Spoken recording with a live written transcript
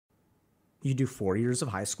You do 4 years of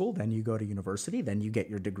high school, then you go to university, then you get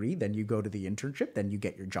your degree, then you go to the internship, then you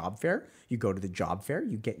get your job fair. You go to the job fair,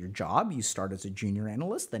 you get your job, you start as a junior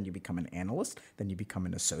analyst, then you become an analyst, then you become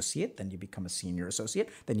an associate, then you become a senior associate,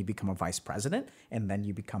 then you become a vice president, and then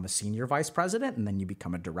you become a senior vice president, and then you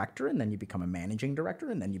become a director, and then you become a managing director,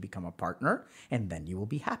 and then you become a partner, and then you will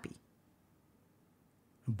be happy.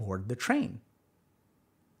 Board the train.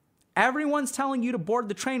 Everyone's telling you to board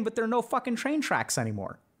the train, but there are no fucking train tracks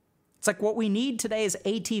anymore. It's like what we need today is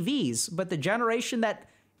ATVs, but the generation that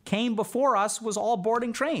came before us was all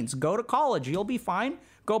boarding trains. Go to college, you'll be fine.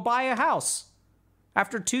 Go buy a house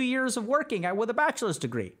after 2 years of working with a bachelor's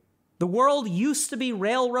degree. The world used to be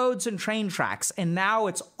railroads and train tracks, and now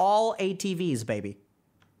it's all ATVs, baby.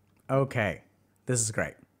 Okay, this is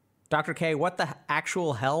great. Dr. K, what the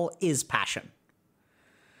actual hell is passion?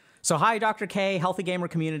 So hi, Dr. K, Healthy Gamer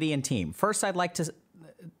community and team. First, I'd like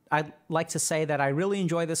to say that I really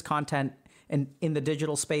enjoy this content in the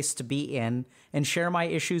digital space to be in and share my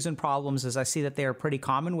issues and problems, as I see that they are pretty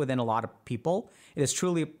common within a lot of people. It is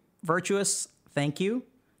truly virtuous. Thank you.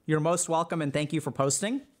 You're most welcome, and thank you for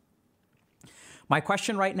posting. My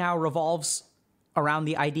question right now revolves around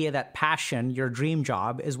the idea that passion, your dream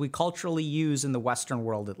job, as we culturally use in the Western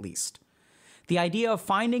world at least. The idea of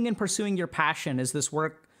finding and pursuing your passion is this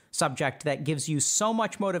work subject that gives you so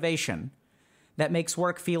much motivation that makes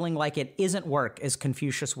work feeling like it isn't work, as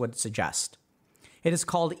Confucius would suggest. It is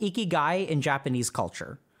called ikigai in Japanese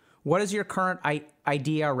culture. What is your current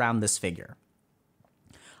idea around this figure?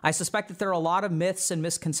 I suspect that there are a lot of myths and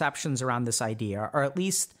misconceptions around this idea, or at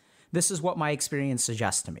least this is what my experience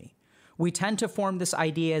suggests to me. We tend to form this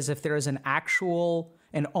idea as if there is an actual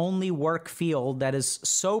and only work field that is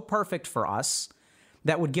so perfect for us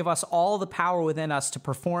that would give us all the power within us to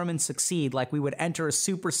perform and succeed, like we would enter a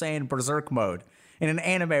Super Saiyan Berserk mode in an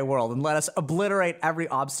anime world and let us obliterate every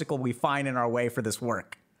obstacle we find in our way for this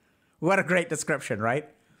work. What a great description, right?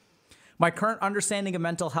 My current understanding of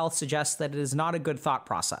mental health suggests that it is not a good thought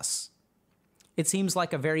process. It seems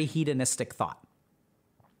like a very hedonistic thought.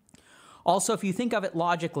 Also, if you think of it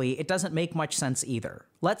logically, it doesn't make much sense either.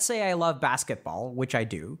 Let's say I love basketball, which I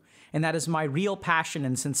do, and that is my real passion,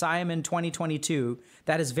 and since I am in 2022,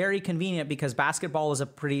 that is very convenient because basketball is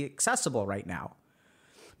pretty accessible right now.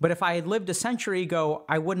 But if I had lived a century ago,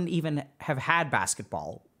 I wouldn't even have had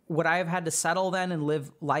basketball. Would I have had to settle then and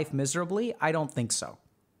live life miserably? I don't think so.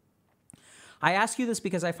 I ask you this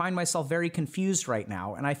because I find myself very confused right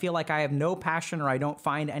now, and I feel like I have no passion or I don't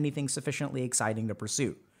find anything sufficiently exciting to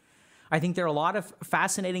pursue. I think there are a lot of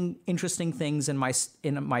fascinating, interesting things in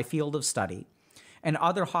my field of study and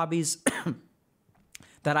other hobbies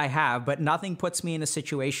that I have, but nothing puts me in a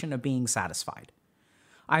situation of being satisfied.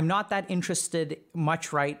 I'm not that interested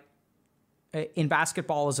much in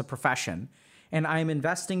basketball as a profession, and I'm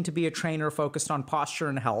investing to be a trainer focused on posture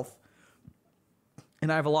and health,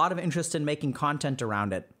 and I have a lot of interest in making content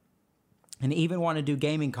around it, and even want to do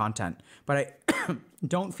gaming content, but I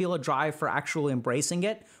don't feel a drive for actually embracing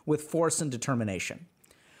it with force and determination.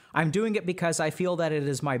 I'm doing it because I feel that it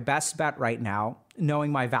is my best bet right now,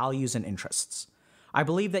 knowing my values and interests. I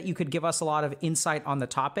believe that you could give us a lot of insight on the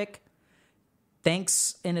topic.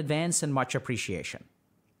 Thanks in advance and much appreciation.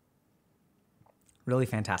 Really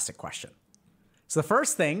fantastic question. So the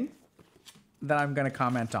first thing that I'm going to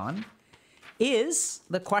comment on is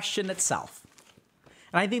the question itself.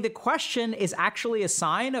 And I think the question is actually a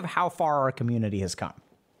sign of how far our community has come.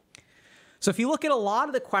 So if you look at a lot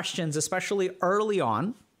of the questions, especially early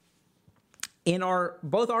on, in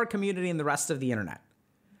both our community and the rest of the internet,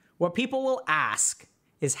 what people will ask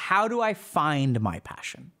is, how do I find my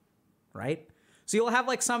passion, right? So you'll have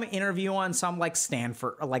like some interview on some like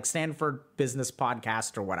Stanford business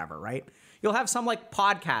podcast or whatever, right? You'll have some like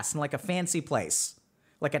podcast in like a fancy place,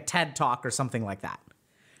 like a TED Talk or something like that.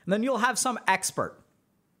 And then you'll have some expert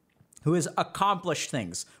who has accomplished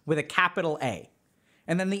things with a capital A.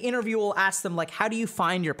 And then the interview will ask them, like, how do you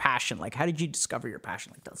find your passion? Like, how did you discover your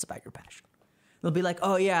passion? Like, tell us about your passion. They'll be like,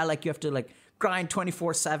 oh yeah, like you have to like grind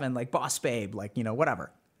 24/7, like boss babe, like, you know,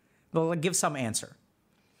 whatever. They'll like, give some answer.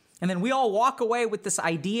 And then we all walk away with this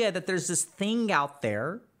idea that there's this thing out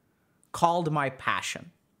there called my passion.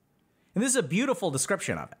 And this is a beautiful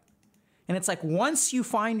description of it. And it's like, once you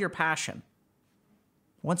find your passion,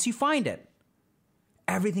 once you find it,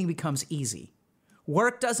 everything becomes easy.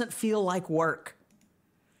 Work doesn't feel like work.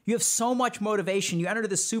 You have so much motivation. You enter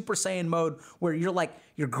this Super Saiyan mode where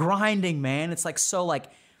you're grinding, man. It's like so like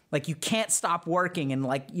you can't stop working and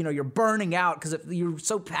like, you know, you're burning out because you're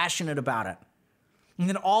so passionate about it. And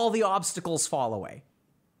then all the obstacles fall away.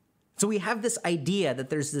 So we have this idea that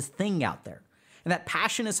there's this thing out there and that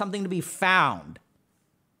passion is something to be found,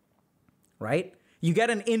 right? You get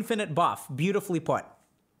an infinite buff, beautifully put.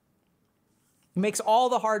 It makes all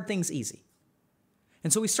the hard things easy.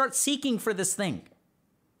 And so we start seeking for this thing.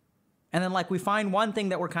 And then like we find one thing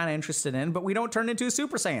that we're kind of interested in, but we don't turn into a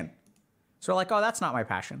Super Saiyan. So we're like, oh, that's not my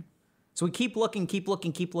passion. So we keep looking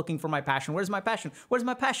for my passion. Where's my passion? Where's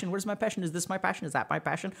my passion? Where's my passion? Is this my passion? Is that my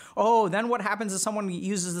passion? Oh, then what happens is someone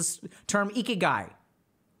uses this term Ikigai.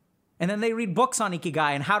 And then they read books on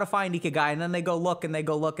Ikigai and how to find Ikigai. And then they go look and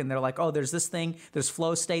they're like, oh, there's this thing. There's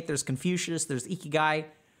flow state. There's Confucius. There's Ikigai.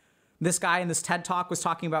 This guy in this TED Talk was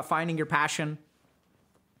talking about finding your passion.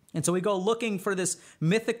 And so we go looking for this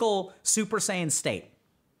mythical Super Saiyan state.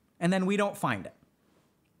 And then we don't find it.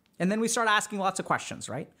 And then we start asking lots of questions,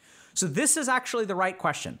 right? So this is actually the right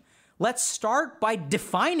question. Let's start by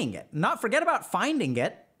defining it. Not forget about finding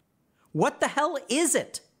it. What the hell is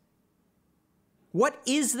it? What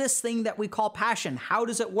is this thing that we call passion? How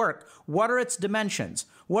does it work? What are its dimensions?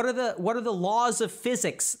 What are the laws of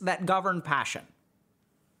physics that govern passion?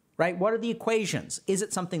 Right? What are the equations? Is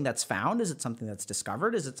it something that's found? Is it something that's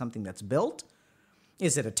discovered? Is it something that's built?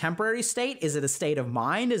 Is it a temporary state? Is it a state of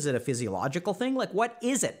mind? Is it a physiological thing? Like, what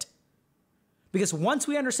is it? Because once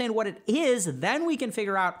we understand what it is, then we can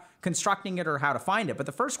figure out constructing it or how to find it. But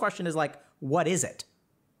the first question is like, what is it?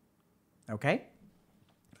 Okay?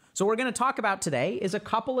 So what we're going to talk about today is a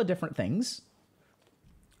couple of different things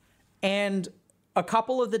and a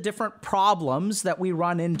couple of the different problems that we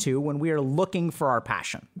run into when we are looking for our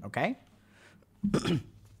passion. Okay? So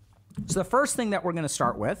the first thing that we're going to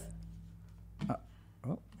start with.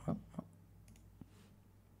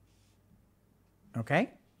 Okay?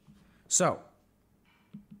 So.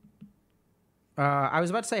 I was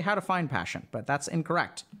about to say how to find passion, but that's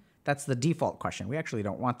incorrect. That's the default question. We actually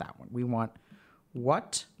don't want that one. We want,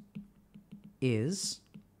 what is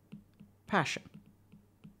passion?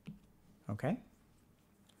 Okay?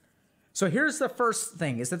 So here's the first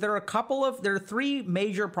thing, is that there are three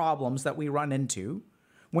major problems that we run into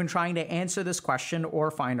when trying to answer this question or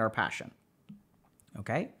find our passion.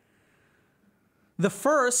 Okay? The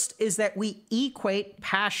first is that we equate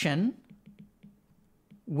passion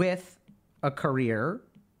with a career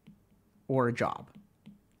or a job.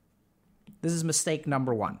 This is mistake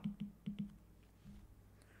number one.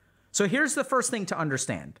 So here's the first thing to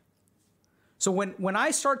understand. So when I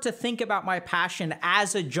start to think about my passion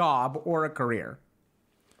as a job or a career,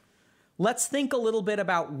 let's think a little bit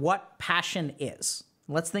about what passion is.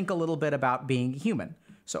 Let's think a little bit about being human.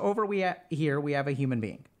 So over here, we have a human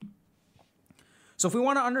being. So if we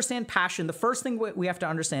want to understand passion, the first thing we have to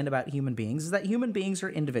understand about human beings is that human beings are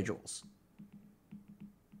individuals.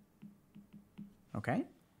 Okay?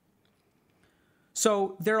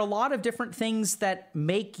 So there are a lot of different things that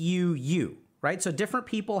make you you, right? So different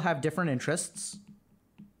people have different interests,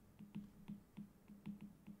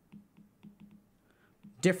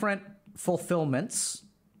 different fulfillments.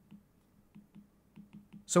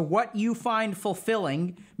 So what you find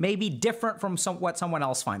fulfilling may be different from what someone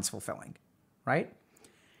else finds fulfilling, right?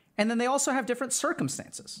 And then they also have different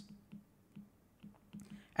circumstances.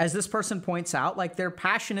 As this person points out, like their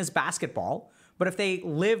passion is basketball, but if they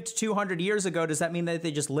lived 200 years ago, does that mean that they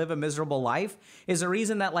just live a miserable life? Is the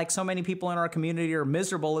reason that like so many people in our community are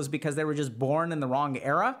miserable is because they were just born in the wrong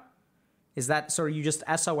era? Is that, so are you just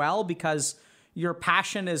SOL because your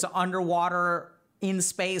passion is underwater in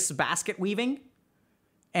space basket weaving?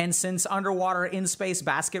 And since underwater in space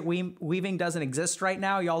basket weaving doesn't exist right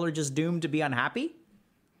now, y'all are just doomed to be unhappy?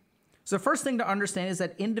 So the first thing to understand is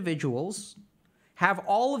that individuals have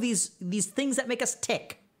all of these things that make us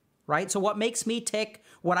tick. Right? So what makes me tick,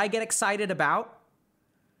 what I get excited about,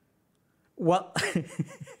 I can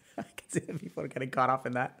see that people are getting caught up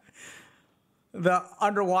in that. The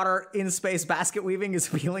underwater in space basket weaving is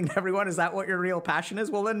appealing to everyone. Is that what your real passion is?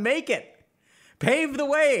 Well, then make it. Pave the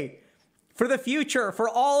way for the future, for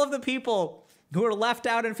all of the people who are left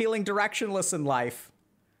out and feeling directionless in life.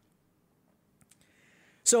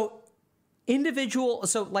 So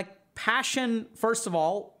passion, first of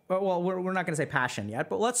all, well, we're not going to say passion yet,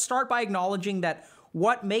 but let's start by acknowledging that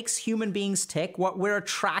what makes human beings tick, what we're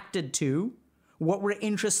attracted to, what we're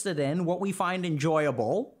interested in, what we find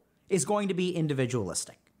enjoyable is going to be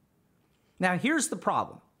individualistic. Now, here's the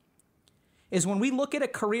problem, is when we look at a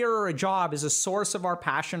career or a job as a source of our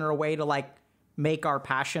passion or a way to like make our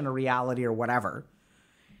passion a reality or whatever,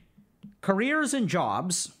 careers and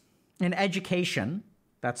jobs and education,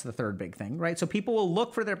 that's the third big thing, right? So people will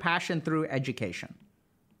look for their passion through education.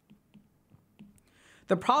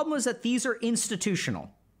 The problem is that these are institutional.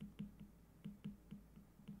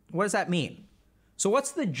 What does that mean? So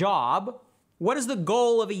what's the job? What is the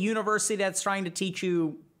goal of a university that's trying to teach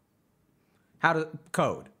you how to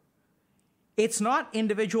code? It's not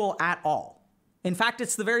individual at all. In fact,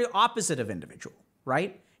 it's the very opposite of individual,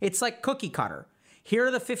 right? It's like cookie cutter. Here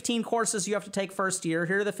are the 15 courses you have to take first year.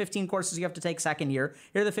 Here are the 15 courses you have to take second year.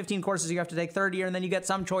 Here are the 15 courses you have to take third year, and then you get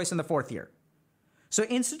some choice in the fourth year. So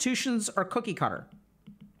institutions are cookie cutter.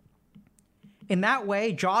 In that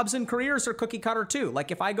way, jobs and careers are cookie cutter too.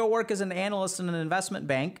 Like if I go work as an analyst in an investment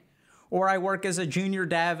bank, or I work as a junior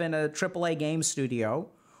dev in a AAA game studio,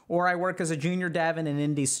 or I work as a junior dev in an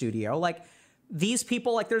indie studio, like these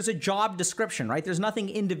people, like there's a job description, right? There's nothing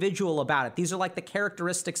individual about it. These are like the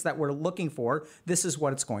characteristics that we're looking for. This is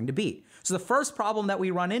what it's going to be. So the first problem that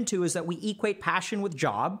we run into is that we equate passion with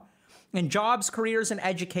job, and jobs, careers, and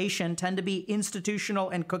education tend to be institutional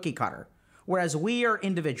and cookie cutter, whereas we are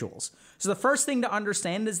individuals. So the first thing to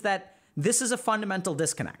understand is that this is a fundamental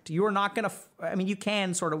disconnect. You are not going to, I mean, you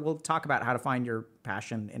can sort of, we'll talk about how to find your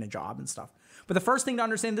passion in a job and stuff. But the first thing to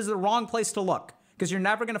understand, this is the wrong place to look, because you're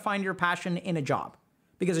never going to find your passion in a job,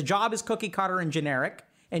 because a job is cookie cutter and generic,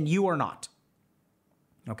 and you are not.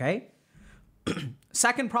 Okay?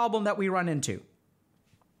 Second problem that we run into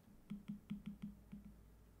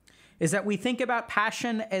is that we think about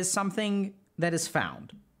passion as something that is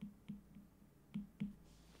found.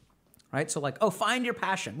 Right? So like, oh, find your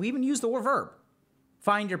passion. We even use the word verb.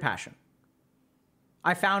 Find your passion.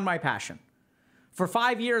 I found my passion. For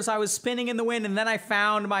 5 years, I was spinning in the wind, and then I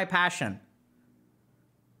found my passion.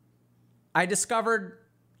 I discovered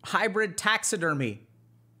hybrid taxidermy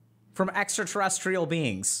from extraterrestrial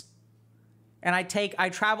beings. And I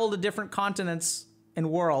travel to different continents and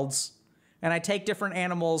worlds, and I take different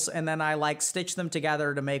animals, and then I like stitch them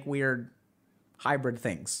together to make weird hybrid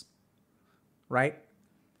things. Right?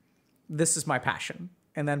 This is my passion.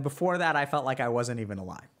 And then before that, I felt like I wasn't even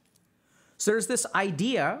alive. So there's this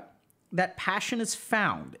idea that passion is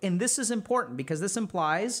found. And this is important because this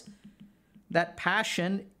implies that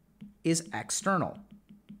passion is external.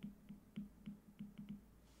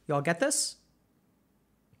 Y'all get this?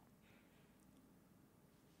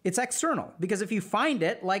 It's external, because if you find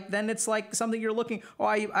it, like, then it's like something you're looking, oh,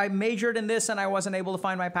 I majored in this and I wasn't able to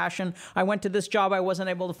find my passion. I went to this job, I wasn't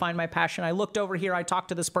able to find my passion. I looked over here, I talked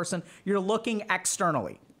to this person. You're looking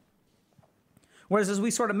externally. Whereas, as we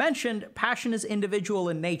sort of mentioned, passion is individual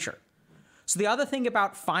in nature. So the other thing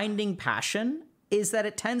about finding passion is that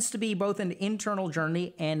it tends to be both an internal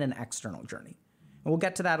journey and an external journey. And we'll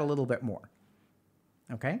get to that a little bit more.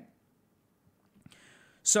 Okay?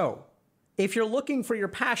 So if you're looking for your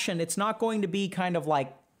passion, it's not going to be kind of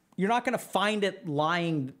like, you're not going to find it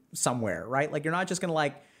lying somewhere, right? Like you're not just going to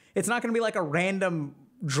like, it's not going to be like a random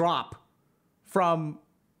drop from,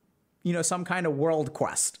 you know, some kind of world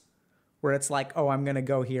quest where it's like, oh, I'm going to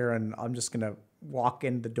go here and I'm just going to walk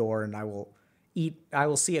in the door and I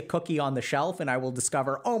will see a cookie on the shelf and I will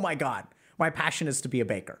discover, oh my God, my passion is to be a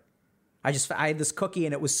baker. I had this cookie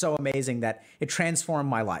and it was so amazing that it transformed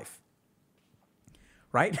my life.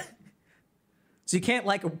 Right? So you can't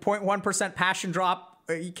like 0.1% passion drop.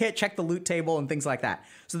 You can't check the loot table and things like that.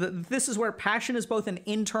 So this is where passion is both an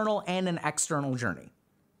internal and an external journey.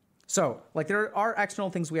 So like there are external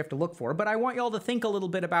things we have to look for, but I want y'all to think a little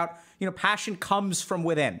bit about, you know, passion comes from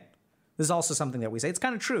within. This is also something that we say. It's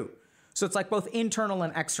kind of true. So it's like both internal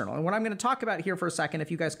and external. And what I'm going to talk about here for a second,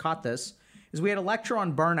 if you guys caught this, is we had a lecture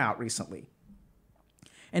on burnout recently.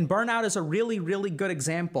 And burnout is a really, really good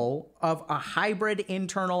example of a hybrid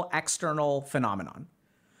internal-external phenomenon.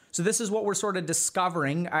 So this is what we're sort of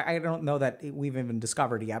discovering. I don't know that we've even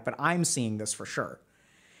discovered it yet, but I'm seeing this for sure,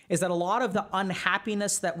 is that a lot of the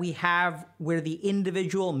unhappiness that we have where the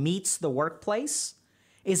individual meets the workplace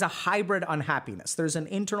is a hybrid unhappiness. There's an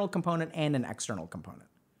internal component and an external component.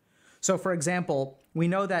 So for example, we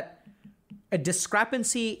know that a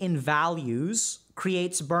discrepancy in values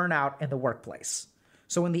creates burnout in the workplace.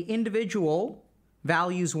 So when the individual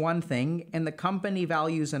values one thing and the company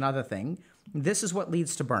values another thing, this is what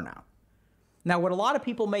leads to burnout. Now, what a lot of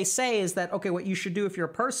people may say is that, okay, what you should do if you're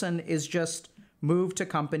a person is just move to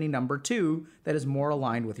company number 2 that is more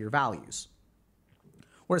aligned with your values.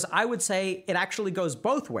 Whereas I would say it actually goes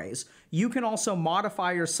both ways. You can also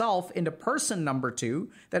modify yourself into person number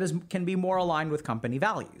 2 that can be more aligned with company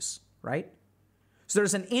values, right? So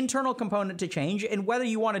there's an internal component to change, and whether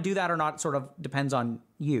you want to do that or not sort of depends on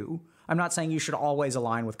you. I'm not saying you should always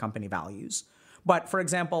align with company values. But for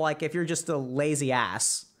example, like if you're just a lazy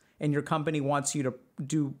ass and your company wants you to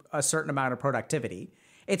do a certain amount of productivity,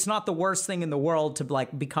 it's not the worst thing in the world to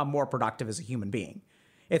like become more productive as a human being.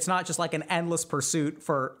 It's not just like an endless pursuit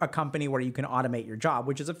for a company where you can automate your job,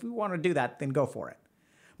 which is if you want to do that, then go for it.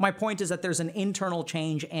 My point is that there's an internal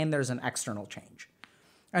change and there's an external change.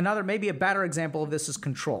 Another, maybe a better example of this is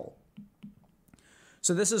control.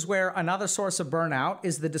 So this is where another source of burnout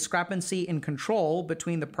is the discrepancy in control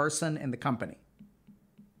between the person and the company.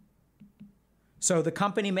 So the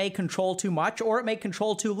company may control too much or it may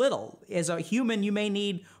control too little. As a human, you may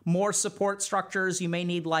need more support structures. You may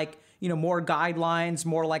need more guidelines,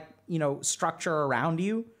 more structure around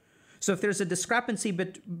you. So if there's a discrepancy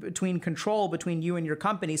between control between you and your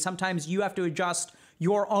company, sometimes you have to adjust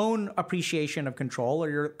your own appreciation of control or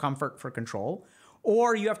your comfort for control,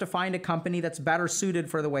 or you have to find a company that's better suited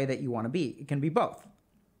for the way that you want to be. It can be both,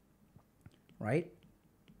 right?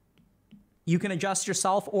 You can adjust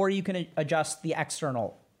yourself or you can adjust the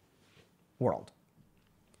external world.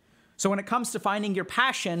 So when it comes to finding your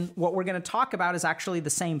passion, what we're going to talk about is actually the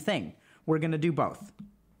same thing. We're going to do both.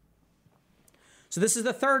 So this is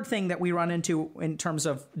the third thing that we run into in terms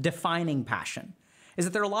of defining passion, is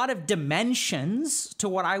that there are a lot of dimensions to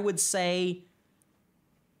what I would say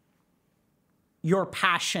your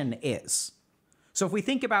passion is. So if we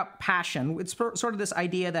think about passion, it's sort of this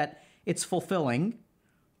idea that it's fulfilling,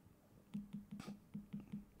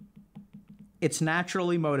 it's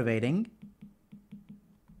naturally motivating,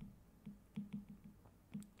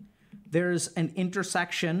 there's an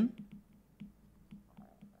intersection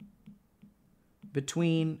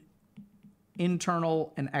between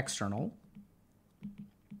internal and external,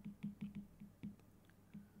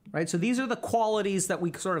 right? So these are the qualities that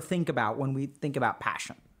we sort of think about when we think about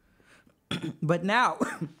passion. But now,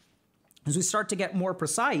 as we start to get more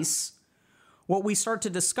precise, what we start to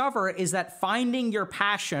discover is that finding your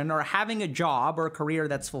passion or having a job or a career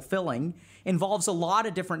that's fulfilling involves a lot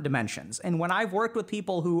of different dimensions. And when I've worked with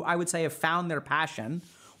people who I would say have found their passion,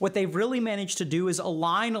 what they've really managed to do is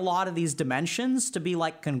align a lot of these dimensions to be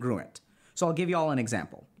like congruent. So I'll give you all an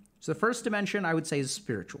example. So the first dimension I would say is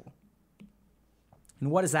spiritual. And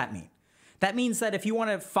what does that mean? That means that if you want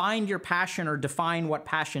to find your passion or define what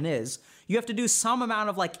passion is, you have to do some amount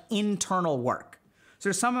of internal work. So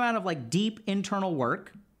there's some amount of deep internal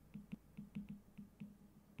work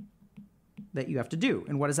that you have to do.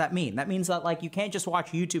 And what does that mean? That means that you can't just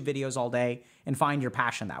watch YouTube videos all day and find your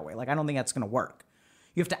passion that way. I don't think that's going to work.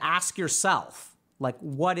 You have to ask yourself,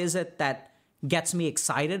 what is it that gets me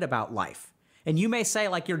excited about life? And you may say,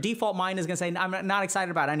 your default mind is going to say, I'm not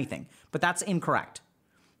excited about anything, but that's incorrect.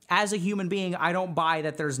 As a human being, I don't buy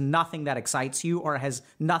that there's nothing that excites you or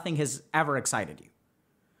nothing has ever excited you.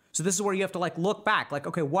 So this is where you have to look back,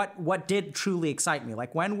 okay, what did truly excite me?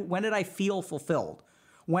 When did I feel fulfilled?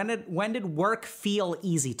 When did work feel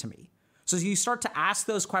easy to me? So as you start to ask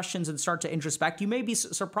those questions and start to introspect, you may be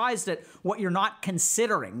surprised at what you're not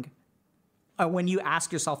considering when you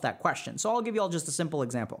ask yourself that question. So I'll give you all just a simple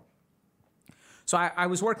example. So I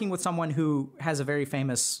was working with someone who has a very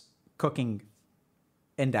famous cooking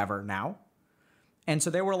endeavor now. And so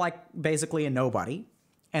they were basically a nobody.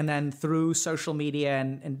 And then through social media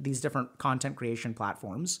and these different content creation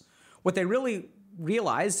platforms, what they really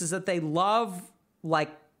realized is that they love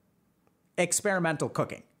experimental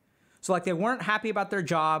cooking. So they weren't happy about their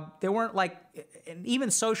job. They weren't even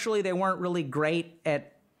socially, they weren't really great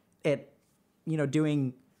at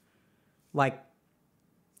doing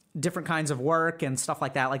different kinds of work and stuff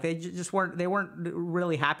like that. They weren't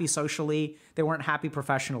really happy socially. They weren't happy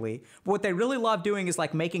professionally. But what they really loved doing is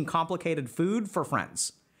making complicated food for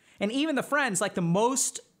friends. And even the friends, the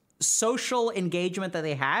most social engagement that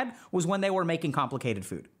they had was when they were making complicated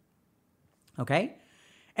food. Okay?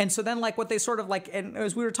 And so then what they sort of and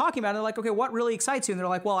as we were talking about it, okay, what really excites you? And they're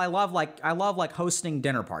well, I love hosting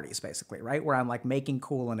dinner parties, basically, right? Where I'm making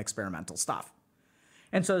cool and experimental stuff.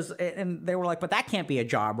 And so, and they were but that can't be a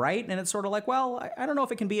job, right? And it's sort of well, I don't know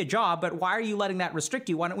if it can be a job, but why are you letting that restrict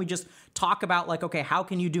you? Why don't we just talk about okay, how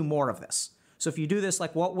can you do more of this? So if you do this,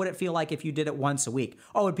 what would it feel like if you did it once a week?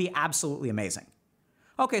 Oh, it'd be absolutely amazing.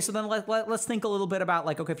 Okay, so then let's think a little bit about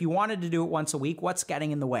okay, if you wanted to do it once a week, what's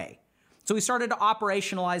getting in the way? So we started to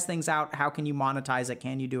operationalize things out. How can you monetize it?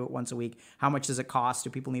 Can you do it once a week? How much does it cost?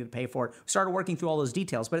 Do people need to pay for it? We started working through all those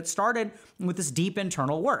details, but it started with this deep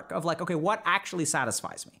internal work of okay, what actually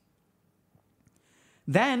satisfies me?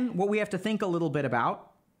 Then what we have to think a little bit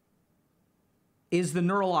about is the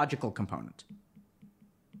neurological component.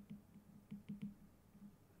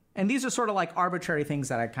 And these are sort of arbitrary things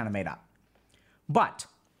that I kind of made up. But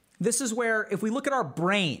this is where, if we look at our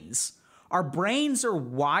brains are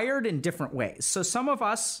wired in different ways. So some of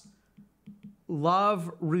us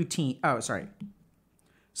love routine. Oh, sorry.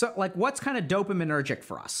 So what's kind of dopaminergic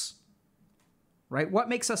for us, right? What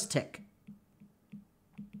makes us tick?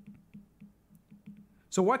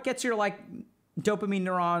 So what gets your dopamine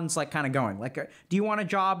neurons kind of going? Do you want a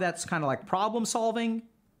job that's kind of problem solving?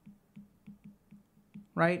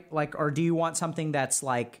 Right? Or do you want something that's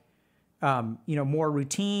more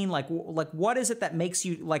routine? Like what is it that makes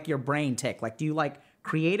you like your brain tick? Like, do you like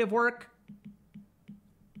creative work?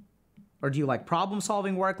 Or do you like problem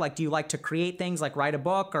solving work? Like, do you like to create things like write a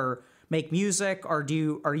book or make music? Or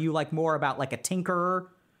are you like more about like a tinkerer,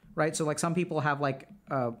 right? So like some people have like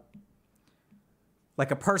a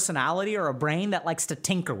personality or a brain that likes to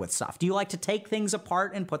tinker with stuff. Do you like to take things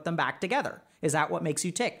apart and put them back together? Is that what makes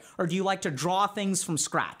you tick? Or do you like to draw things from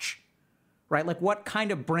scratch, right? Like what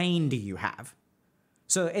kind of brain do you have?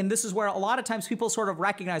 So, and this is where a lot of times people sort of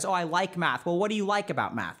recognize, oh, I like math. Well, what do you like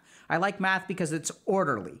about math? I like math because it's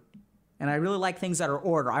orderly. And I really like things that are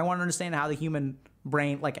order. I want to understand how the human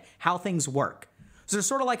brain, like how things work. So there's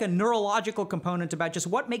sort of like a neurological component about just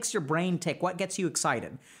what makes your brain tick, what gets you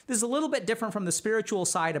excited. This is a little bit different from the spiritual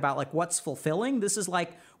side about like what's fulfilling. This is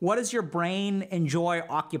like, what does your brain enjoy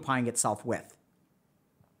occupying itself with?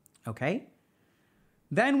 Okay?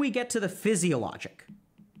 Then we get to the physiologic.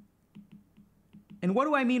 And what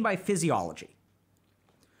do I mean by physiology?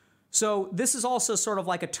 So this is also sort of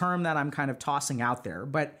like a term that I'm kind of tossing out there,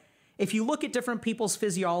 but if you look at different people's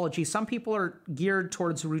physiology, some people are geared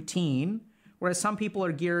towards routine, whereas some people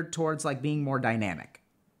are geared towards like being more dynamic.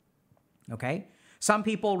 Okay? Some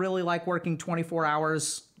people really like working 24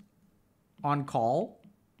 hours on call.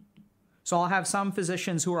 So I'll have some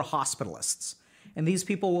physicians who are hospitalists, and these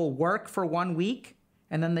people will work for 1 week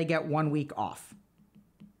and then they get 1 week off.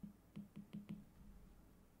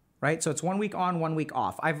 Right? So it's 1 week on, 1 week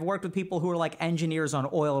off. I've worked with people who are like engineers on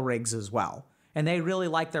oil rigs as well. And they really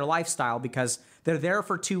like their lifestyle because they're there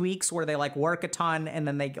for 2 weeks where they like work a ton and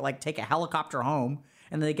then they like take a helicopter home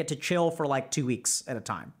and then they get to chill for like 2 weeks at a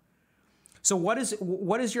time. So what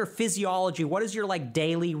is your physiology? What is your like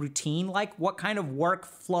daily routine like? What kind of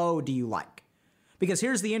workflow do you like? Because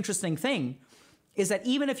here's the interesting thing is that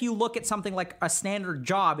even if you look at something like a standard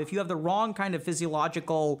job, if you have the wrong kind of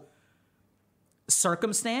physiological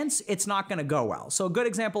circumstance, it's not going to go well. So a good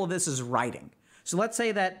example of this is writing. So let's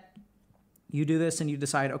say that you do this and you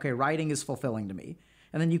decide, okay, writing is fulfilling to me.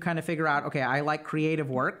 And then you kind of figure out, okay, I like creative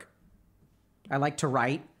work. I like to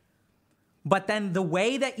write. But then the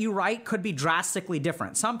way that you write could be drastically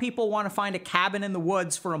different. Some people want to find a cabin in the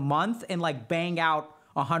woods for a month and like bang out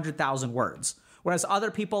 100,000 words. Whereas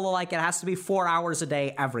other people are like, it has to be 4 hours a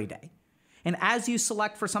day, every day. And as you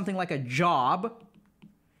select for something like a job,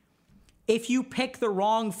 if you pick the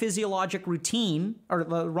wrong physiologic routine or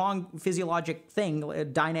the wrong physiologic thing,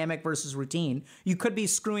 dynamic versus routine, you could be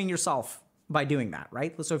screwing yourself by doing that,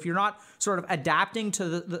 right? So if you're not sort of adapting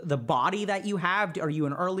to the body that you have, are you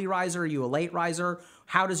an early riser? Are you a late riser?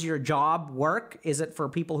 How does your job work? Is it for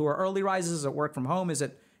people who are early risers? Is it work from home? Is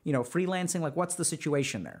it, freelancing? Like what's the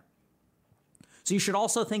situation there? So you should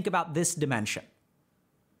also think about this dimension.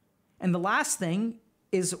 And the last thing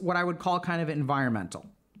is what I would call kind of environmental.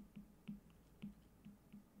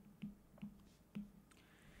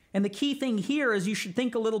 And the key thing here is you should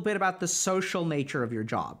think a little bit about the social nature of your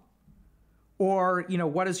job. Or,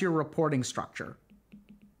 what is your reporting structure?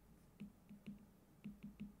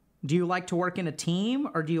 Do you like to work in a team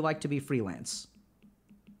or do you like to be freelance?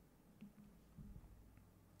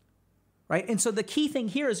 Right? And so the key thing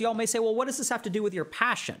here is y'all may say, well, what does this have to do with your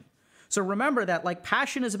passion? So remember that like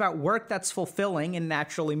passion is about work that's fulfilling and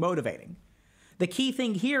naturally motivating. The key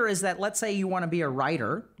thing here is that let's say you want to be a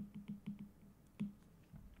writer.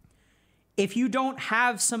 If you don't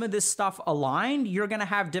have some of this stuff aligned, you're going to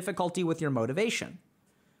have difficulty with your motivation.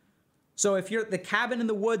 So if the cabin in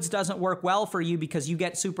the woods doesn't work well for you because you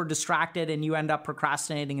get super distracted and you end up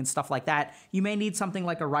procrastinating and stuff like that, you may need something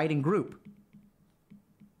like a writing group,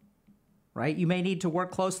 right? You may need to work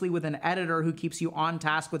closely with an editor who keeps you on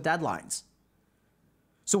task with deadlines.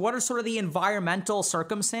 So what are sort of the environmental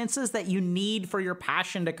circumstances that you need for your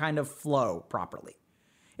passion to kind of flow properly?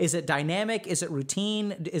 Is it dynamic? Is it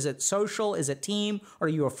routine? Is it social? Is it team? Are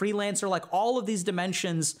you a freelancer? Like all of these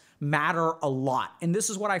dimensions matter a lot. And this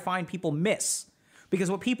is what I find people miss. Because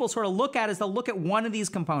what people sort of look at is they'll look at one of these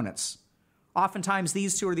components. Oftentimes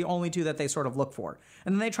these two are the only two that they sort of look for.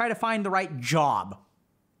 And then they try to find the right job.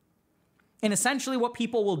 And essentially what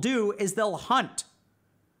people will do is they'll hunt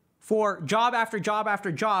for job after job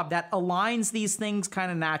after job that aligns these things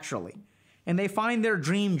kind of naturally. And they find their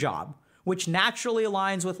dream job, which naturally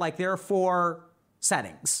aligns with like their 4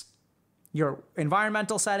 settings. Your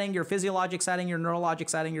environmental setting, your physiologic setting, your neurologic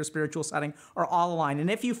setting, your spiritual setting are all aligned.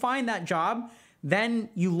 And if you find that job, then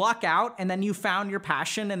you luck out and then you found your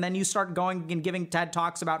passion and then you start going and giving TED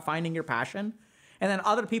Talks about finding your passion. And then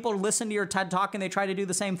other people listen to your TED Talk and they try to do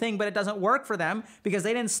the same thing, but it doesn't work for them because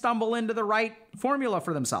they didn't stumble into the right formula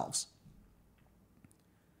for themselves.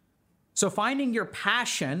 So finding your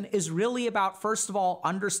passion is really about, first of all,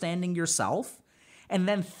 understanding yourself, and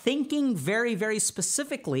then thinking very, very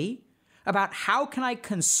specifically about how can I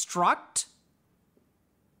construct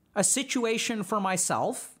a situation for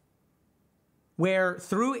myself where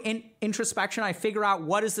through introspection, I figure out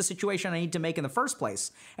what is the situation I need to make in the first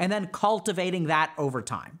place, and then cultivating that over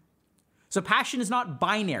time. So passion is not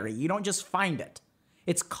binary. You don't just find it.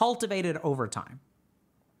 It's cultivated over time.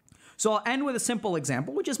 So I'll end with a simple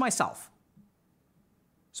example, which is myself.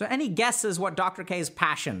 So any guesses what Dr. K's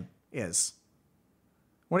passion is?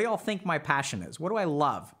 What do y'all think my passion is? What do I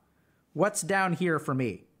love? What's down here for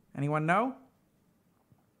me? Anyone know?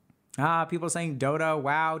 People are saying Dota,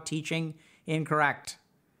 WoW, teaching. Incorrect.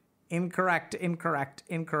 Incorrect, incorrect,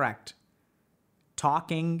 incorrect.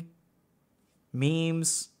 Talking,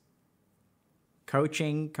 memes,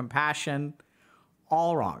 coaching, compassion,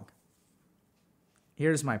 all wrong.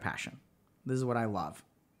 Here's my passion. This is what I love.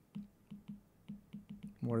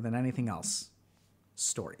 More than anything else,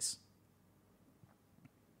 stories.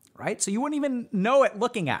 Right? So you wouldn't even know it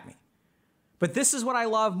looking at me. But this is what I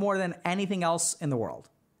love more than anything else in the world,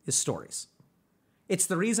 is stories. It's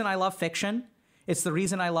the reason I love fiction. It's the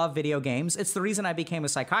reason I love video games. It's the reason I became a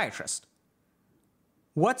psychiatrist.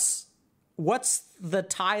 What's the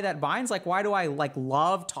tie that binds? Like, why do I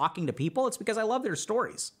love talking to people? It's because I love their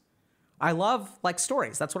stories. I love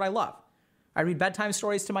stories. That's what I love. I read bedtime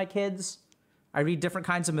stories to my kids. I read different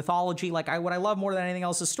kinds of mythology. What I love more than anything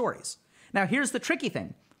else is stories. Now, here's the tricky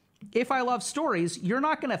thing. If I love stories, you're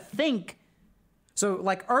not going to think. So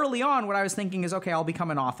early on, what I was thinking is, okay, I'll become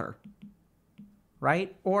an author.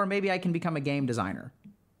 Right? Or maybe I can become a game designer.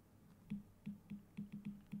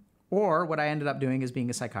 Or what I ended up doing is being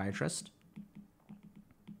a psychiatrist.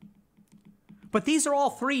 But these are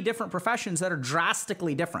all three different professions that are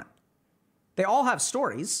drastically different. They all have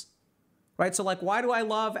stories, right? So why do I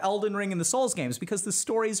love Elden Ring and the Souls games? Because the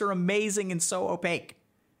stories are amazing and so opaque,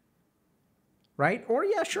 right? Or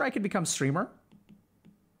yeah, sure, I could become streamer.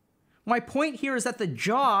 My point here is that the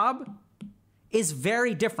job is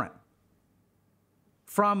very different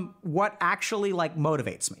from what actually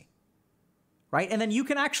motivates me, right? And then you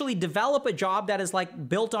can actually develop a job that is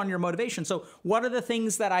built on your motivation. So what are the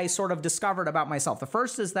things that I sort of discovered about myself? The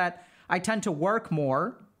first is that I tend to work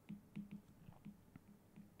more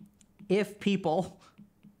if people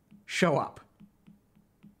show up.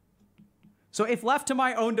 So if left to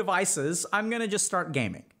my own devices, I'm going to just start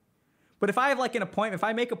gaming. But if I have an appointment, if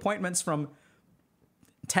I make appointments from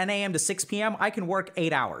 10 a.m. to 6 p.m., I can work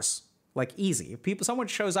 8 hours. Easy. If someone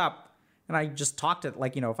shows up and I just talk to,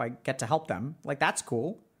 if I get to help them, that's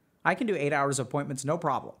cool. I can do 8 hours of appointments, no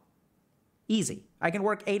problem. Easy. I can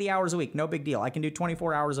work 80 hours a week, no big deal. I can do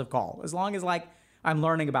 24 hours of call, as long as I'm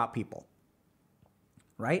learning about people.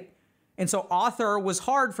 Right? And so author was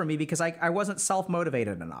hard for me because I wasn't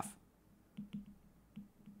self-motivated enough.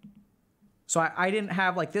 So I didn't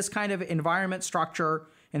have this kind of environment structure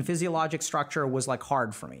and physiologic structure was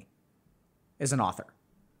hard for me as an author.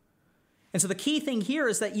 And so the key thing here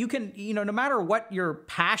is that you can, no matter what your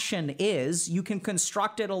passion is, you can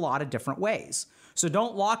construct it a lot of different ways. So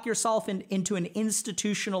don't lock yourself into an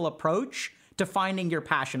institutional approach to finding your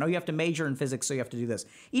passion. Oh, you have to major in physics, so you have to do this.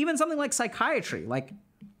 Even something like psychiatry,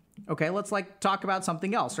 okay, let's talk about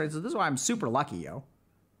something else, right? So this is why I'm super lucky, yo.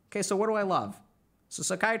 Okay, so what do I love? So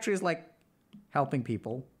psychiatry is helping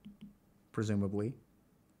people, presumably.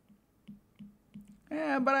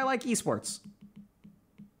 Yeah, but I like esports.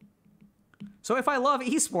 So if I love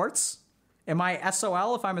esports, am I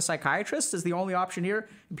SOL if I'm a psychiatrist? Is the only option here?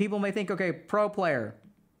 People may think, okay, pro player,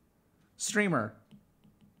 streamer,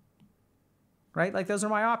 right? Those are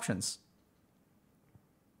my options.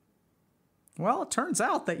 Well, it turns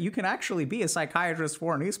out that you can actually be a psychiatrist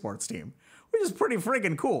for an esports team, which is pretty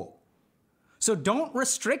friggin' cool. So don't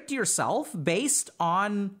restrict yourself based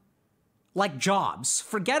on jobs.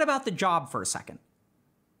 Forget about the job for a second.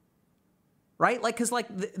 Right? Because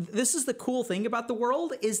this is the cool thing about the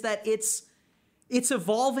world is that it's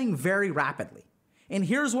evolving very rapidly. And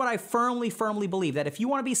here's what I firmly believe, that if you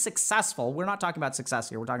want to be successful, we're not talking about success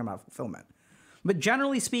here, we're talking about fulfillment. But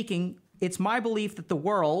generally speaking, it's my belief that the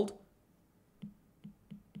world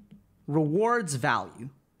rewards value.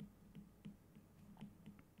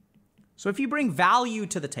 So if you bring value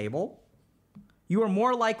to the table, you are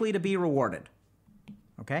more likely to be rewarded.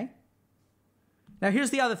 Okay? Now,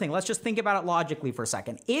 here's the other thing. Let's just think about it logically for a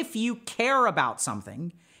second. If you care about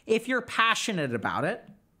something, if you're passionate about it,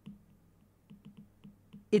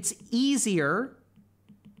 it's easier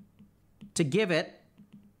to give it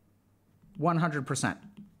 100%.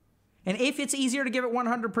 And if it's easier to give it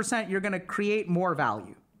 100%, you're going to create more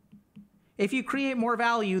value. If you create more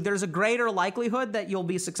value, there's a greater likelihood that you'll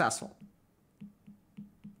be successful.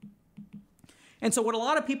 And so what a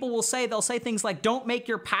lot of people will say, they'll say things like, don't make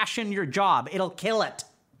your passion your job. It'll kill it.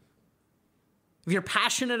 If you're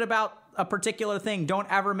passionate about a particular thing, don't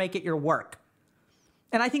ever make it your work.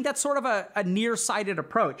 And I think that's sort of a nearsighted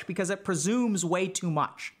approach because it presumes way too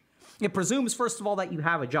much. It presumes, first of all, that you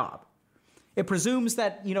have a job. It presumes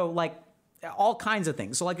that, like all kinds of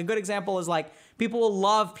things. So like a good example is like people will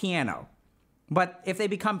love piano, but if they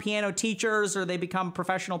become piano teachers or they become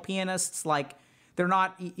professional pianists, like they're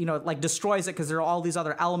not, like destroys it because there are all these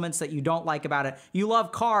other elements that you don't like about it. You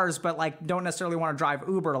love cars, but like don't necessarily want to drive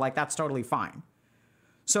Uber. Like that's totally fine.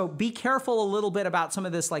 So be careful a little bit about some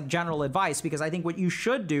of this like general advice, because I think what you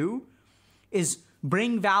should do is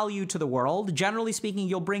bring value to the world. Generally speaking,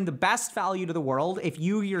 you'll bring the best value to the world if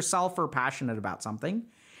you yourself are passionate about something.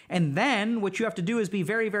 And then what you have to do is be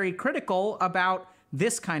very, very critical about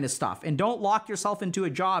this kind of stuff. And don't lock yourself into a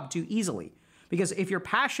job too easily. Because if your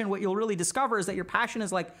passion, what you'll really discover is that your passion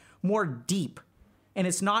is like more deep and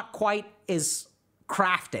it's not quite as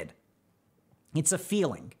crafted. It's a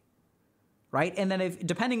feeling, right? And then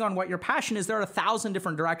depending on what your passion is, there are 1,000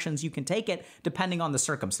 different directions you can take it depending on the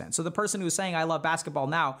circumstance. So the person who's saying, I love basketball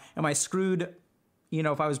now, am I screwed,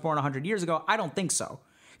 if I was born 100 years ago? I don't think so.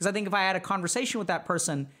 Because I think if I had a conversation with that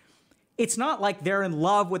person, it's not like they're in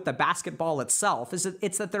love with the basketball itself.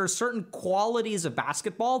 It's that there are certain qualities of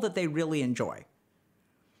basketball that they really enjoy.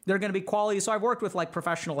 There are going to be qualities. So I've worked with like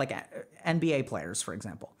professional, like NBA players, for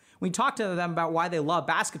example. When we talk to them about why they love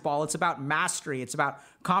basketball, it's about mastery. It's about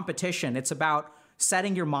competition. It's about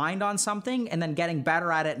setting your mind on something and then getting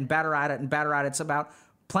better at it and better at it and better at it. It's about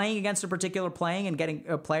playing against a particular player and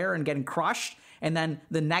getting crushed. And then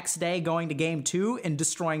the next day going to game 2 and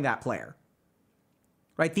destroying that player.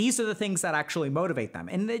 Right? These are the things that actually motivate them.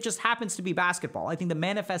 And it just happens to be basketball. I think the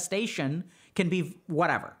manifestation can be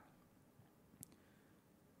whatever.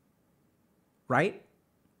 Right?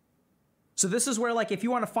 So this is where, like, if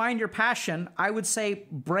you want to find your passion, I would say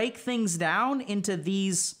break things down into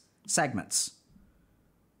these segments.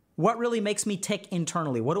 What really makes me tick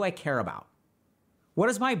internally? What do I care about?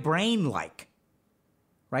 What is my brain like?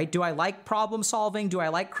 Right? Do I like problem solving? Do I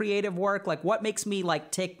like creative work? Like, what makes me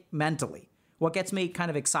like tick mentally? What gets me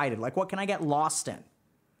kind of excited? Like, what can I get lost in?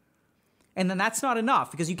 And then that's not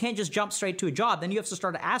enough, because you can't just jump straight to a job. Then you have to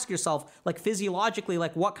start to ask yourself, like, physiologically,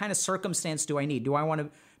 like, what kind of circumstance do I need? Do I want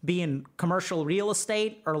to be in commercial real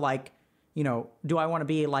estate, or like, do I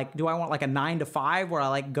want like a 9 to 5 where I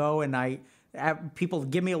like go and I have people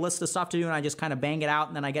give me a list of stuff to do and I just kind of bang it out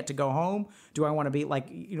and then I get to go home? Do I want to be like,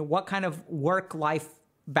 what kind of work-life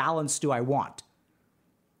balance do I want?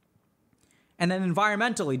 And then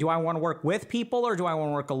environmentally, do I want to work with people or do I want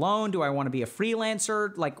to work alone? Do I want to be a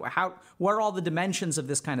freelancer? Like, what are all the dimensions of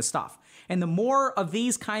this kind of stuff? And the more of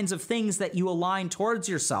these kinds of things that you align towards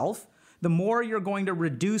yourself, the more you're going to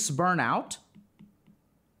reduce burnout.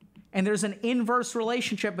 And there's an inverse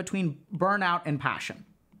relationship between burnout and passion.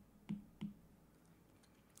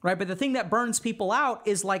 Right? But the thing that burns people out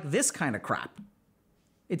is like this kind of crap.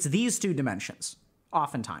 It's these two dimensions,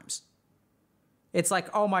 oftentimes. It's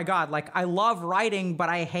like, oh my God, like I love writing, but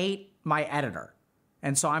I hate my editor.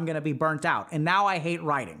 And so I'm going to be burnt out. And now I hate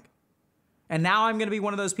writing. And now I'm going to be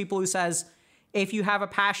one of those people who says, if you have a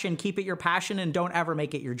passion, keep it your passion and don't ever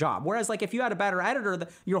make it your job. Whereas like if you had a better editor,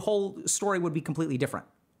 your whole story would be completely different.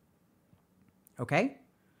 Okay?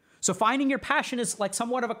 So finding your passion is like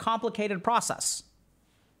somewhat of a complicated process.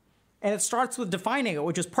 And it starts with defining it,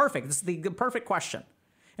 which is perfect. This is the perfect question.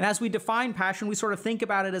 And as we define passion, we sort of think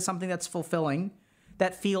about it as something that's fulfilling,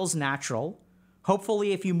 that feels natural.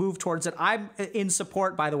 Hopefully, if you move towards it, I'm in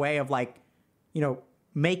support, by the way, of like,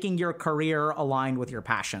 making your career aligned with your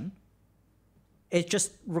passion. It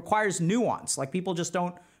just requires nuance. Like people just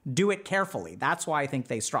don't do it carefully. That's why I think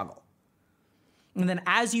they struggle. And then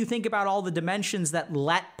as you think about all the dimensions that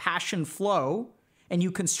let passion flow and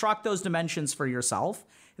you construct those dimensions for yourself,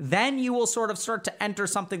 then you will sort of start to enter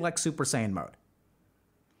something like Super Saiyan mode.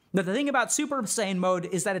 Now, the thing about Super Saiyan mode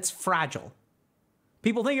is that it's fragile.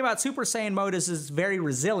 People think about Super Saiyan mode as very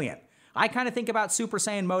resilient. I kind of think about Super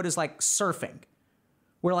Saiyan mode as like surfing.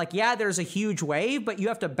 Where like, yeah, there's a huge wave, but you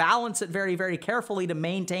have to balance it very, very carefully to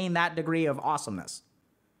maintain that degree of awesomeness.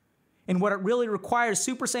 And what it really requires,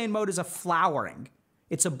 Super Saiyan mode is a flowering.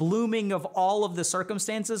 It's a blooming of all of the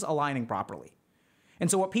circumstances aligning properly.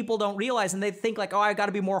 And so what people don't realize, and they think like, oh, I got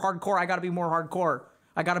to be more hardcore. I got to be more hardcore.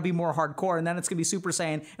 I got to be more hardcore. And then it's going to be Super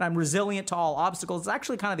Saiyan and I'm resilient to all obstacles. It's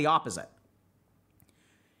actually kind of the opposite.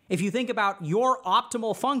 If you think about your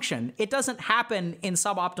optimal function, it doesn't happen in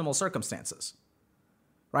suboptimal circumstances,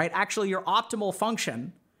 right? Actually, your optimal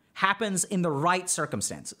function happens in the right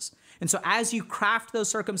circumstances. And so as you craft those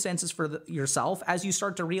circumstances for yourself, as you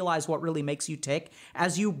start to realize what really makes you tick,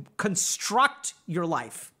 as you construct your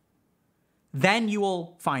life, then you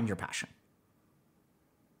will find your passion.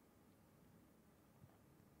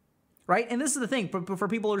 Right? And this is the thing for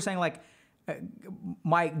people who are saying like,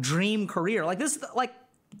 my dream career,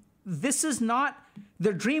 this is not,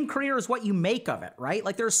 the dream career is what you make of it, right?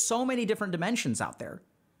 Like there's so many different dimensions out there.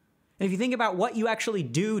 And if you think about what you actually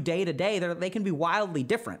do day to day, they can be wildly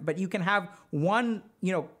different, but you can have one,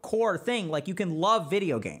 core thing. Like you can love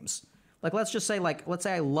video games. Like, let's say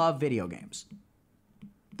I love video games.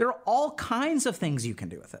 There are all kinds of things you can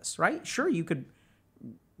do with this, right? Sure, you could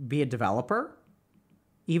be a developer.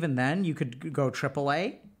 Even then, you could go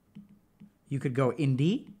AAA. You could go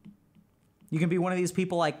indie. You can be one of these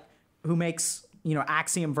people like who makes,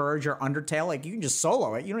 Axiom Verge or Undertale. Like you can just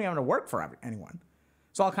solo it. You don't even have to work for anyone.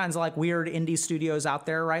 There's all kinds of like weird indie studios out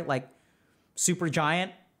there, right? Like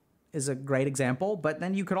Supergiant is a great example. But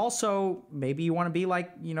then you could also, maybe you want to be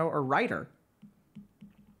like, a writer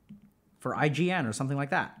for IGN or something like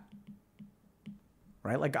that,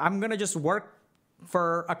 right? Like I'm going to just work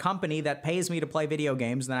for a company that pays me to play video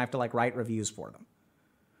games, and then I have to like write reviews for them.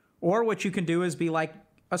 Or what you can do is be like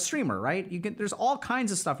a streamer, right? There's all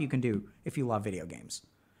kinds of stuff you can do if you love video games.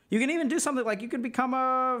 You can even do something like you could become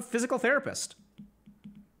a physical therapist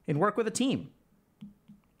and work with a team.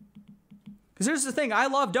 Because here's the thing, I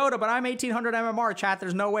love Dota, but I'm 1800 MMR, chat.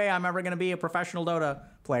 There's no way I'm ever going to be a professional Dota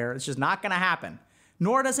player. It's just not going to happen.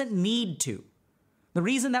 Nor does it need to. The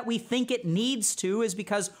reason that we think it needs to is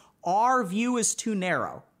because our view is too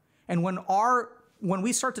narrow. And when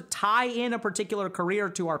we start to tie in a particular career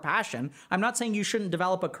to our passion, I'm not saying you shouldn't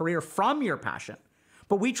develop a career from your passion,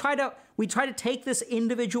 but we try to take this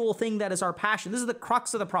individual thing that is our passion. This is the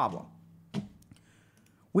crux of the problem.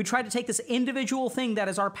 We try to take this individual thing that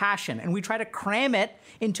is our passion and we try to cram it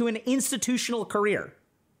into an institutional career.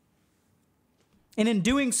 And in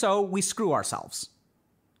doing so, we screw ourselves.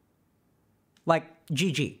 Like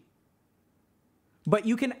GG. But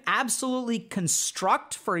you can absolutely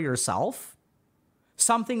construct for yourself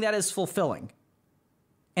something that is fulfilling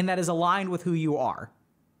and that is aligned with who you are.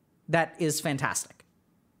 That is fantastic.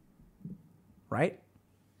 Right?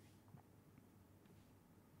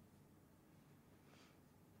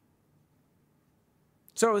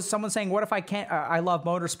 So is someone saying, what if I love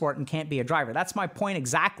motorsport and can't be a driver? That's my point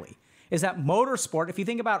exactly, is that motorsport, if you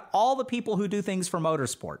think about all the people who do things for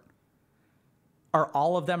motorsport, are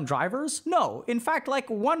all of them drivers? No. In fact, like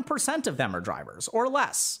 1% of them are drivers or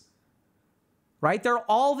less. Right? There are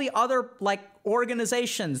all the other like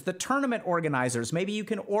organizations, the tournament organizers. Maybe you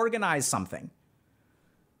can organize something.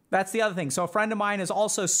 That's the other thing. So a friend of mine is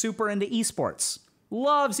also super into esports,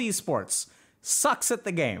 loves esports, sucks at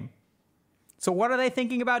the game. So what are they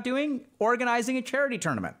thinking about doing? Organizing a charity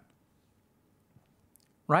tournament.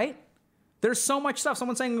 Right? There's so much stuff.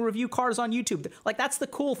 Someone's saying review cars on YouTube. Like that's the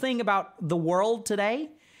cool thing about the world today,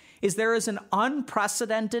 is there is an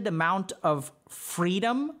unprecedented amount of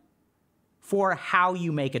freedom for how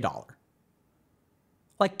you make a dollar.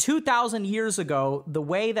 Like 2,000 years ago, the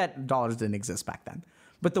way that dollars didn't exist back then,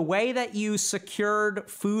 but the way that you secured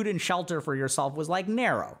food and shelter for yourself was like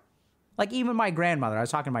narrow. Like even my grandmother, I was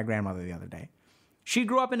talking to my grandmother the other day. She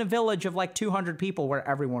grew up in a village of like 200 people where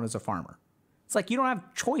everyone was a farmer. It's like you don't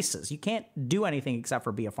have choices. You can't do anything except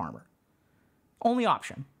for be a farmer. Only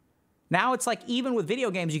option. Now it's like even with video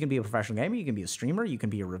games, you can be a professional gamer, you can be a streamer, you can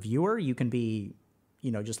be a reviewer, you can be,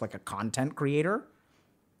 just like a content creator.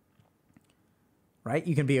 Right?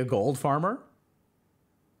 You can be a gold farmer.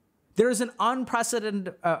 There is an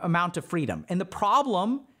unprecedented amount of freedom. And the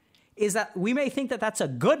problem is that we may think that that's a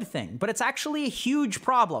good thing, but it's actually a huge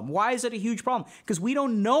problem. Why is it a huge problem? Because we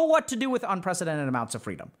don't know what to do with unprecedented amounts of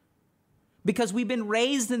freedom. Because we've been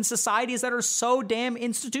raised in societies that are so damn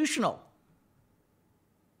institutional.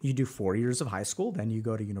 You do 4 years of high school, then you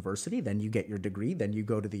go to university, then you get your degree, then you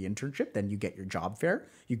go to the internship, then you get your job fair.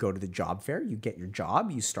 You go to the job fair, you get your job,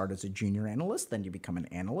 you start as a junior analyst, then you become an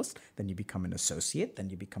analyst, then you become an associate, then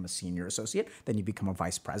you become a senior associate, then you become a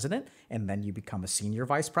vice president, and then you become a senior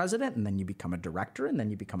vice president, and then you become a director, and then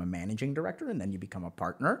you become a managing director, and then you become a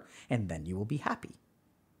partner, and then you will be happy.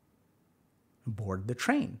 Board the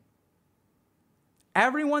train.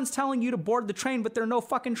 Everyone's telling you to board the train, but there are no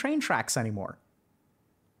fucking train tracks anymore.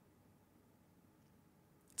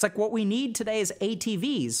 It's like what we need today is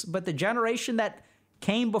ATVs, but the generation that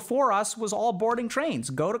came before us was all boarding trains.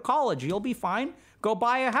 Go to college, you'll be fine. Go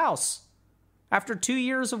buy a house after 2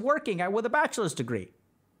 years of working with a bachelor's degree.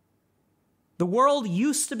 The world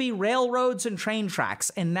used to be railroads and train tracks,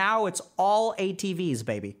 and now it's all ATVs,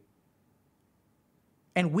 baby.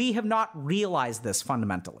 And we have not realized this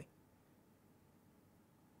fundamentally.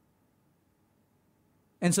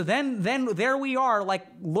 And so then there we are, like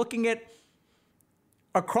looking at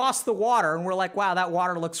across the water, and we're like, wow, that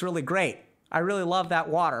water looks really great. I really love that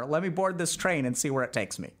water. Let me board this train and see where it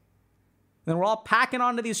takes me. And then we're all packing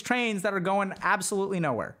onto these trains that are going absolutely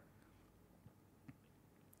nowhere.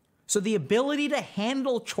 So the ability to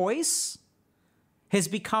handle choice has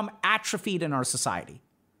become atrophied in our society.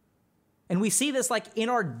 And we see this like in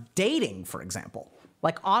our dating, for example,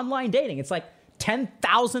 like online dating. It's like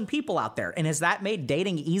 10,000 people out there. And has that made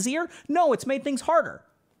dating easier? No, it's made things harder.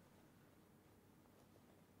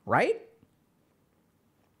 Right?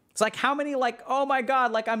 It's like how many like, oh my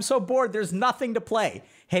God, like I'm so bored, there's nothing to play.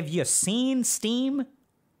 Have you seen Steam?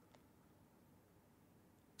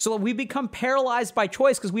 So we become paralyzed by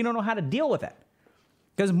choice because we don't know how to deal with it.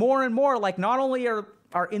 Because more and more, like not only are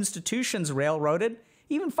our institutions railroaded,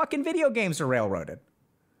 even fucking video games are railroaded.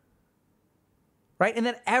 Right? And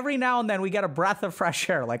then every now and then we get a breath of fresh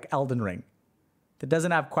air like Elden Ring that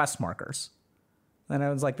doesn't have quest markers. And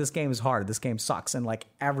everyone's like, this game is hard. This game sucks. And like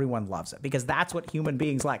everyone loves it because that's what human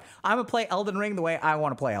beings like. I'm going to play Elden Ring the way I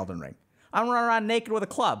want to play Elden Ring. I'm going to run around naked with a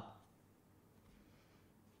club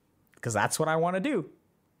because that's what I want to do.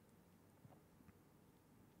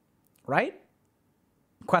 Right?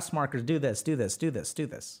 Quest markers, do this, do this, do this, do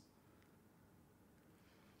this.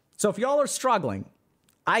 So if y'all are struggling,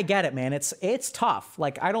 I get it, man. It's tough.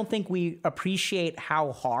 Like, I don't think we appreciate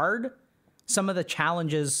how hard some of the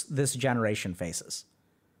challenges this generation faces.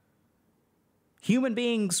 Human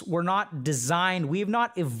beings were not designed, we've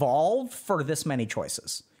not evolved for this many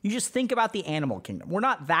choices. You just think about the animal kingdom. We're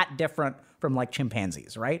not that different from like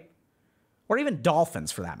chimpanzees, right? Or even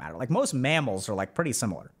dolphins for that matter. Like most mammals are like pretty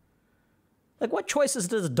similar. Like what choices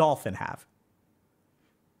does a dolphin have?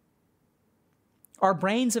 Our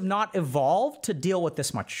brains have not evolved to deal with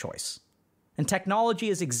this much choice. And technology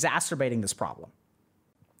is exacerbating this problem.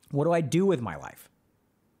 What do I do with my life?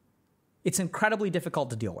 It's incredibly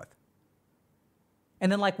difficult to deal with.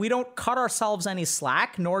 And then like we don't cut ourselves any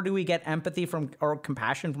slack, nor do we get empathy from or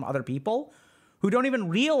compassion from other people who don't even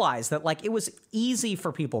realize that like it was easy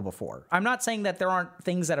for people before. I'm not saying that there aren't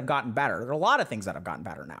things that have gotten better. There are a lot of things that have gotten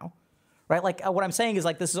better now. Right? Like what I'm saying is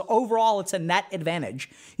like this is overall, it's a net advantage.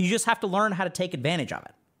 You just have to learn how to take advantage of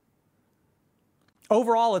it.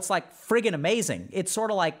 Overall, it's like friggin' amazing. It's sort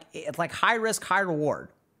of like, it's like high risk, high reward.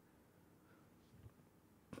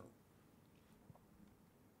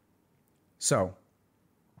 So,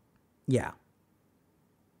 yeah.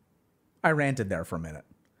 I ranted there for a minute.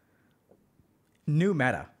 New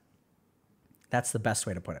meta. That's the best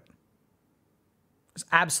way to put it. It's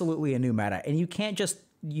absolutely a new meta. And you can't just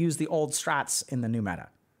use the old strats in the new meta.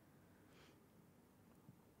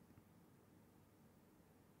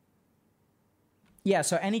 Yeah,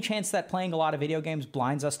 so any chance that playing a lot of video games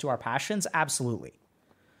blinds us to our passions? Absolutely.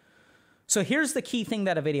 So here's the key thing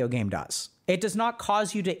that a video game does. It does not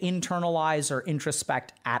cause you to internalize or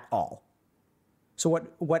introspect at all. So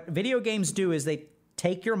what video games do is they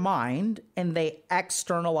take your mind and they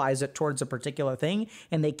externalize it towards a particular thing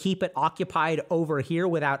and they keep it occupied over here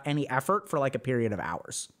without any effort for like a period of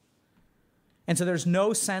hours. And so there's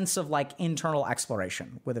no sense of like internal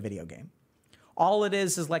exploration with a video game. All it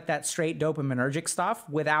is like that straight dopaminergic stuff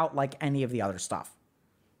without like any of the other stuff.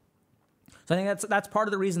 So I think that's part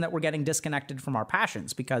of the reason that we're getting disconnected from our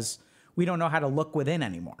passions because we don't know how to look within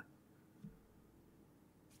anymore.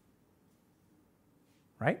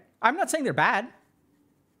 Right? I'm not saying they're bad.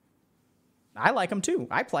 I like them too.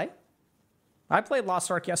 I played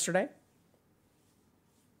Lost Ark yesterday.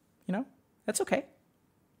 You know, that's okay.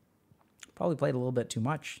 Probably played a little bit too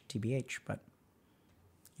much, TBH, but,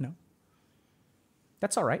 you know,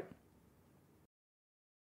 that's all right.